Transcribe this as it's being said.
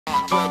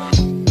Kind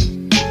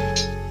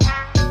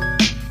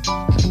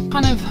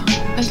of,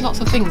 there's lots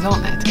of things,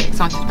 aren't there, to get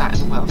excited about in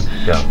the world.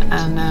 Yeah.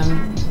 And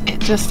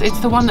it's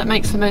the one that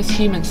makes the most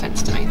human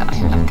sense to me that I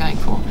end up going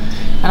for.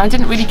 And I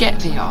didn't really get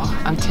VR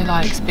until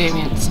I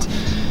experienced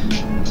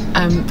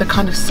the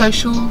kind of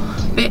social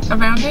bit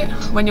around it.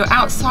 When you're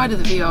outside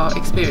of the VR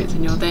experience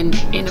and you're then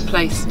in a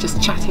place just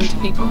chatting to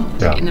people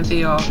in a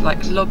VR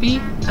like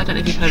lobby. I don't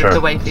know if you've heard of the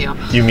Wave VR.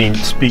 You mean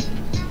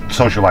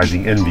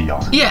socializing in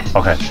VR? Yeah.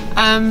 Okay.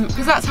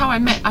 Because that's how I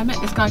met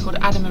this guy called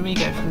Adam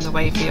Arrigo from the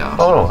Wave VR.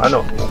 Oh no, I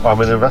know. I'm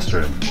an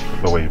investor in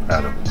the Wave,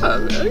 Adam.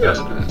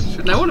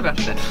 Should know all about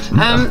it then.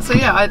 So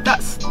yeah,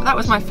 that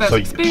was my first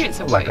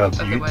experience of like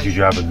Wave. Did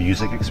you have a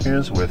music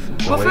experience with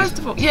the Wave? First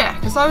of all, yeah,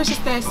 because I was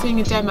just there seeing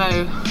a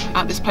demo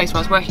at this place where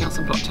I was working on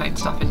some blockchain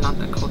stuff in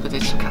London called the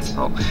Digital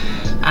Catapult,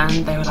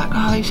 and they were like,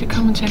 oh, you should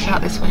come and check out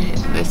this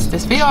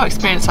VR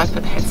experience. So I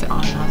put the headset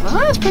on and I was like,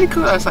 oh, that's pretty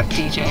cool. I was like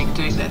DJing,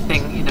 doing their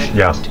thing, you know.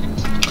 Yeah.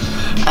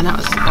 And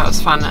that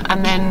was fun.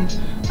 And then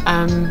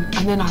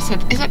I said,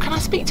 can I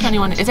speak to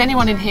anyone? Is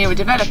anyone in here a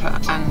developer?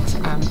 And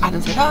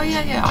Adam said, oh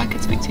yeah, I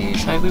could speak to you.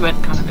 So we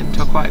went kind of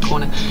into a quiet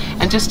corner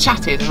and just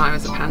chatted, and I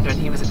was a panda and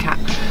he was a cat.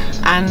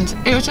 And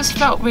it just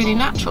felt really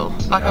natural.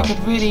 Like I could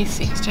really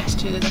see his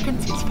gestures, I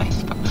couldn't see his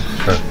face. But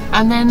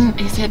and then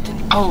he said,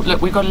 oh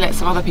look, we've got to let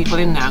some other people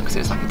in now because it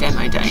was like a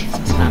demo day. So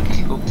I said,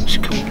 okay, well,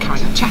 can we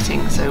carry on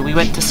chatting? So we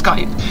went to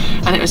Skype,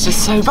 and it was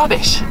just so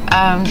rubbish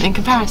in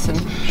comparison.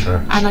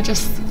 Sure. And I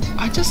just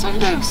don't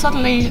know,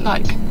 suddenly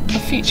like a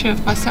future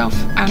of myself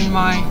and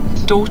my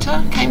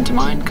daughter came to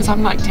mind, because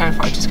I'm like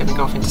terrified she's going to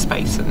go off into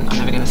space and I'm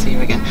never going to see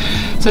her again.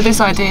 So this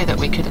idea that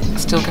we could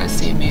still go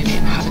see a movie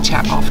and have a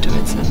chat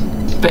afterwards,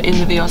 but in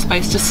the VR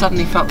space, just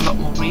suddenly felt a lot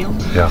more real.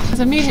 Yeah.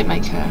 As a music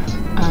maker,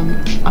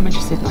 I'm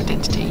interested in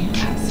identity,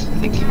 as I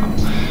think you are,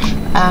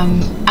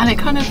 and it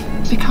kind of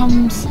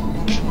becomes,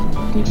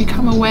 you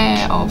become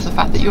aware of the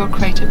fact that you're a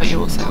creator, but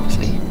you're also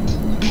obviously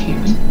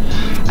human.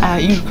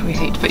 You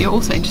create, but you're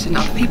also interested in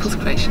other people's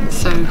creations.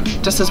 So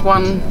just as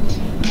one,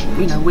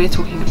 you know, we're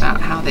talking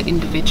about how the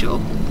individual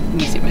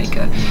music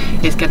maker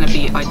is going to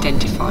be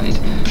identified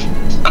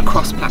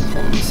across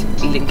platforms,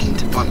 linking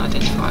to one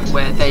identifier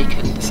where they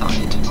can decide,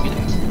 you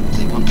know, what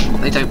they want and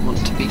what they don't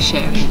want to be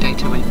sharing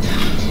data with.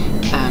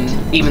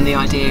 Even the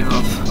idea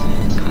of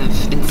kind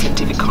of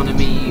incentive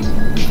economy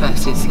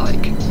versus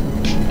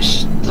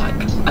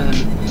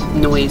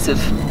noise of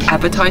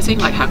advertising,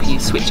 like how can you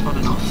switch on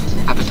and off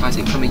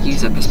advertising from a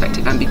user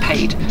perspective and be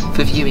paid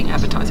for viewing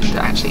advertising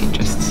that actually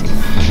interests you.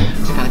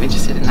 I'm kind of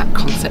interested in that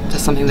concept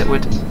as something that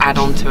would add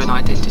on to an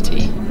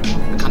identity,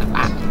 a kind of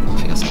app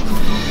for yourself.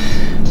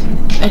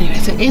 Anyway,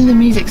 so in the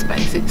music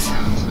space, it's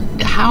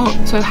how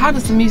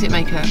does the music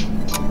maker,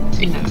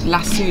 you know,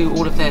 lasso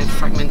all of their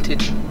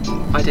fragmented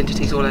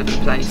identities all over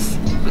the place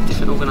with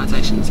different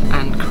organisations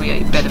and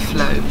create better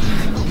flow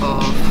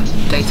of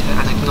data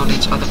and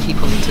acknowledge other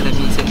people into their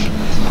music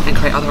and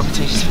create other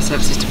opportunities for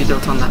services to be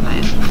built on that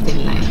layer,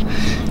 thin layer.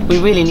 We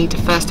really need to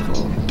first of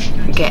all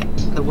get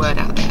the word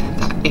out there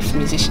that if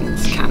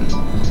musicians can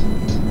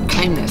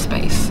claim their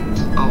space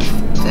of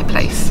their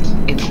place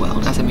in the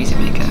world as a music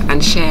maker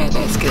and share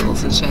their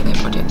skills and share their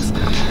projects,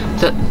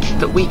 that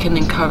we can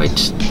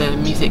encourage the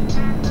music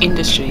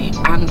industry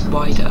and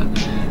wider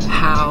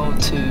how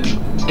to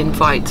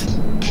invite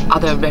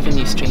other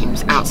revenue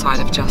streams outside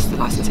of just the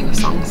licensing of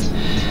songs,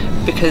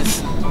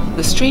 because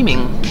the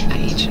streaming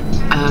age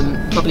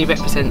probably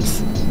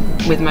represents,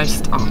 with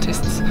most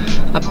artists,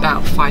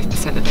 about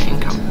 5% of their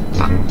income,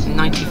 but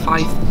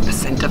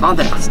 95% of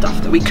other stuff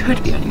that we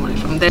could be earning money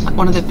from.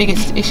 One of the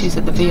biggest issues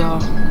that the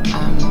VR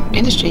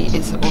industry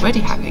is already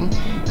having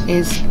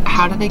is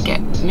how do they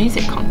get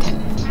music content,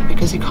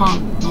 because you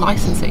can't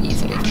license it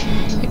easily.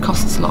 It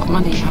costs a lot of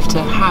money. You have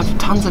to have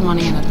tons of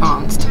money in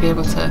advance to be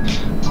able to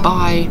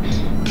buy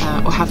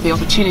or have the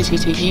opportunity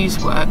to use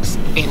works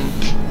in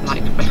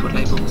like record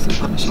labels and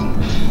publishing.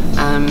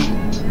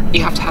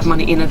 You have to have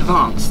money in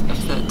advance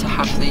to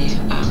have the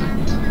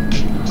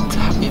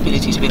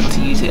ability to be able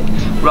to use it,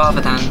 rather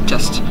than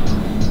just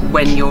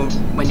when you're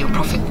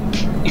profiting,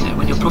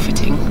 when you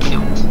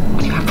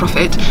have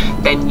profit,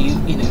 then you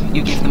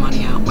give the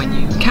money out when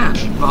you can,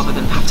 rather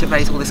than have to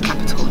raise all this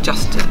capital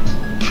just to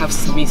have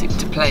some music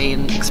to play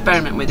and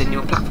experiment with in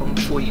your platform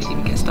before you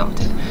even get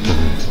started.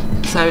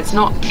 So it's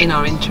not in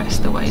our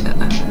interest the way that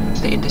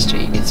the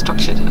industry is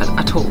structured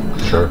at all.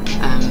 Sure.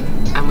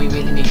 And we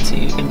really need to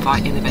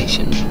invite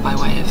innovation by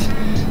way of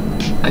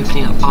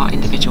opening up our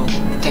individual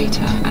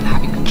data and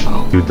having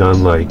control. You've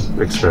done like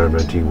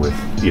experimenting with,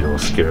 you know,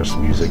 scarce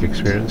music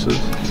experiences?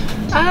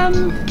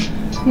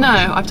 No,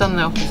 I've done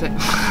the opposite.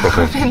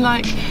 Okay. I've been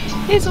like,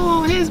 here's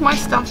my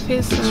stuff,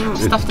 here's some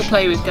stuff to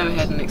play with, go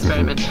ahead and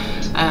experiment.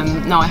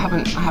 No, I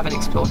haven't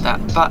explored that,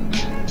 but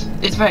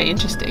it's very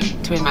interesting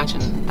to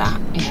imagine that,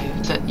 you know,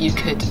 that you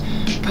could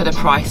put a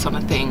price on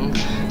a thing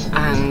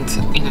and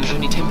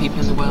only 10 people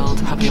in the world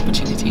have the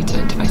opportunity to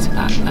interface with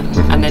that,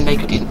 and then they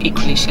could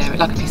equally share it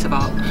like a piece of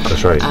art.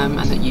 That's right. And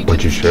that you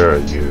once you share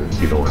it,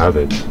 you don't have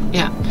it.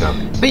 Yeah.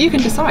 But you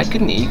can decide,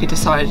 couldn't you? You could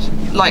decide,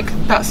 like,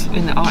 that's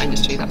in the art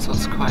industry, that's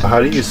what's quite... How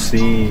do you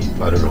see,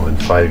 I don't know, in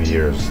 5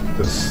 years,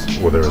 this,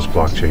 whether it's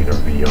blockchain or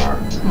VR,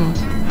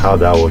 how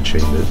that will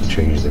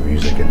change the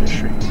music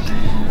industry?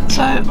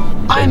 So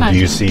I imagine... Do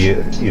you see,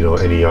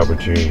 any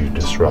opportunity to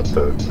disrupt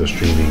the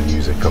streaming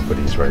music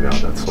companies right now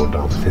that's so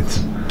dominant?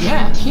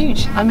 Yeah,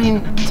 huge. I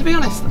mean, to be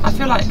honest, I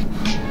feel like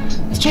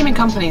streaming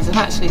companies have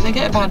actually, they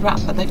get a bad rap,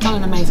 but they've done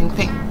an amazing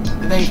thing.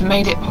 They've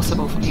made it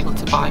possible for people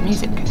to buy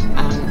music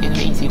in an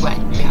easy way.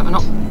 We have an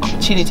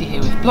opportunity here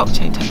with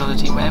blockchain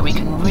technology where we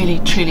can really,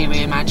 truly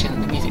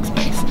reimagine the music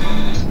space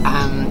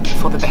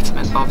for the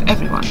betterment of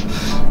everyone.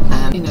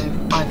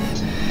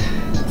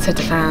 I've said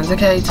to fans,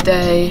 okay,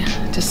 today,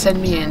 just send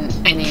me in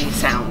any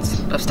sounds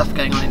of stuff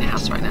going on in your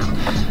house right now,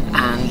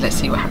 and let's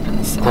see what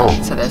happens.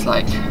 So there's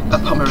like a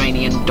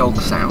Pomeranian dog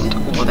sound,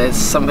 or there's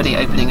somebody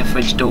opening a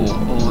fridge door,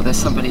 or there's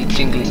somebody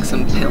jingling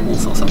some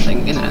pills or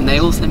something, and they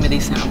all send me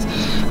these sounds.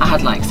 I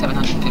had like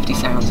 750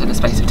 sounds in a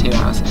space of 2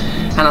 hours,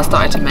 and I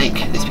started to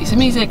make this piece of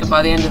music, and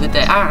by the end of the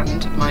day,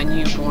 and my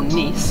newborn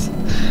niece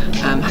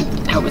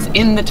was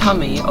in the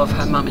tummy of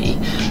her mummy,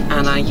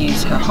 and I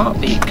used her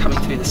heartbeat coming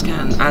through the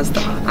scan as the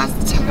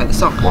tempo of the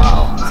song.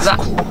 Wow,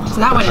 so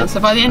that went in. So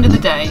by the end of the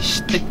day,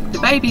 the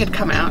baby had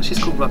come out. She's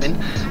called Robin,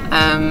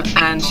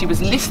 and she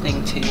was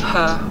listening to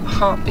her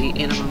heartbeat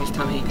in her mummy's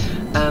tummy,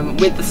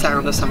 with the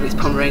sound of somebody's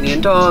Pomeranian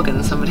dog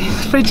and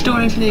somebody's fridge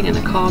door opening and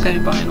a car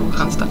going by and all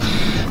kinds of stuff.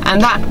 And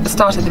that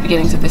started the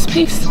beginnings of this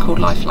piece called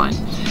Lifeline.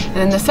 And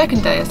then the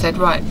second day I said,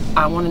 right,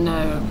 I want to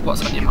know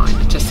what's on your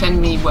mind. Just send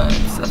me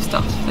words of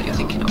stuff that you're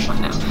thinking of right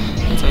now.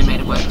 And so we made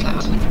a word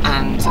cloud.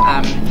 And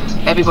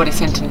everybody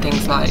sent in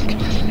things like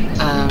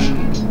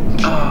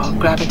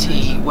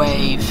gravity,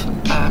 wave,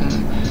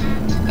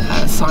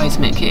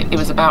 seismic. It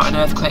was about an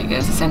earthquake. It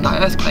was a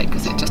Sendai earthquake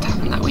because it just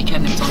happened that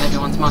weekend. It was on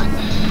everyone's mind.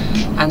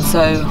 And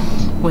so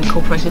we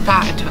incorporated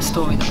that into a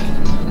story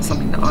that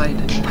something that I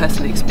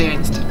personally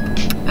experienced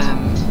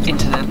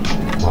into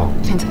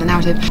the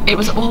narrative. It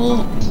was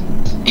all,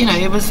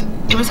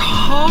 it was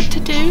hard to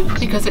do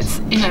because it's,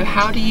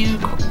 how do you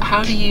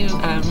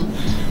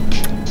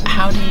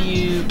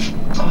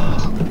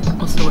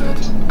what's the word?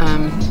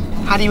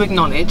 How do you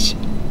acknowledge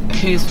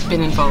who's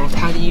been involved?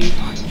 How do you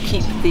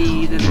keep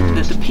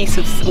the piece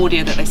of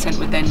audio that they sent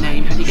with their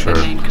name? How do you get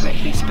their name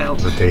correctly spelled?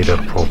 The data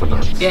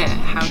provenance. Yeah.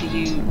 How do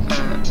you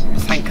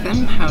thank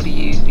them? How do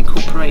you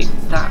incorporate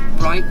that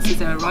rights? Is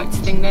there a rights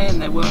thing there?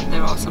 And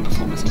there are some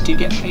performers who do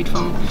get paid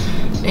from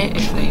it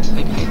if they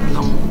play the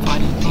long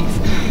violin piece.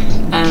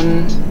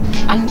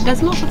 And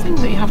there's lots of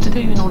things that you have to do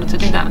in order to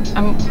do that.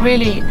 And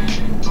really,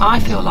 I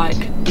feel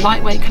like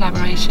lightweight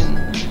collaboration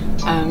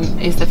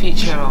is the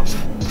future of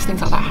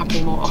things like that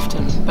happening more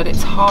often, but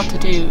it's hard to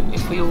do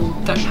if we all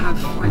don't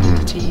have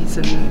identities,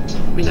 and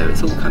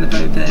it's all kind of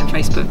over there in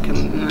Facebook,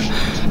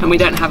 and we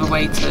don't have a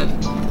way to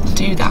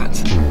do that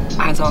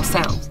as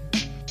ourselves.